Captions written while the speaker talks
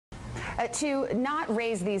To not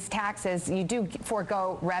raise these taxes, you do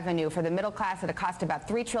forego revenue for the middle class at a cost of about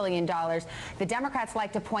 $3 trillion. The Democrats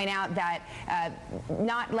like to point out that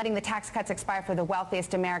not letting the tax cuts expire for the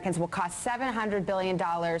wealthiest Americans will cost $700 billion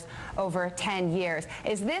over 10 years.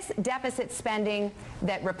 Is this deficit spending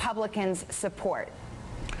that Republicans support?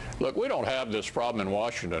 Look, we don't have this problem in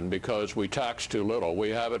Washington because we tax too little. We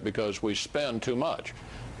have it because we spend too much.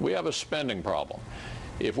 We have a spending problem.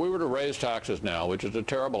 If we were to raise taxes now, which is a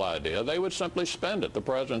terrible idea, they would simply spend it. The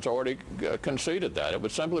president's already conceded that. It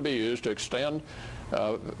would simply be used to expand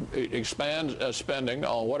spending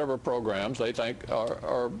on whatever programs they think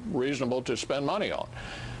are reasonable to spend money on.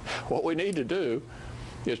 What we need to do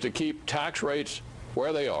is to keep tax rates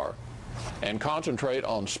where they are and concentrate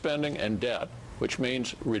on spending and debt, which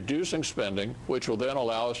means reducing spending, which will then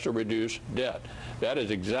allow us to reduce debt. That is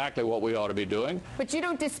exactly what we ought to be doing. But you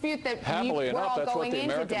don't dispute that we're all going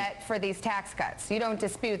into debt for these tax cuts. You don't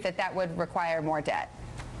dispute that that would require more debt.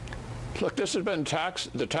 Look, this has been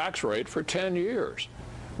the tax rate for 10 years.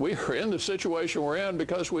 We are in the situation we're in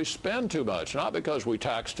because we spend too much, not because we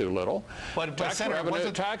tax too little. But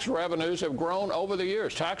tax revenues have grown over the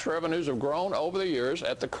years. Tax revenues have grown over the years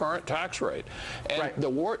at the current tax rate. And the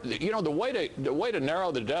way to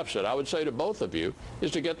narrow the deficit, I would say to both of you,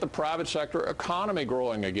 is to get the private sector economy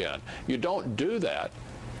growing again. You don't do that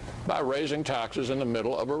by raising taxes in the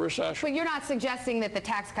middle of a recession. But you're not suggesting that the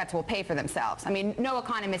tax cuts will pay for themselves. I mean, no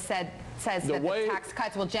economist says that the tax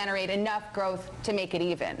cuts will generate enough growth to make it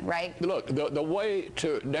even, right? Look, the way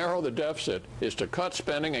to narrow the deficit is to cut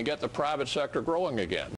spending and get the private sector growing again.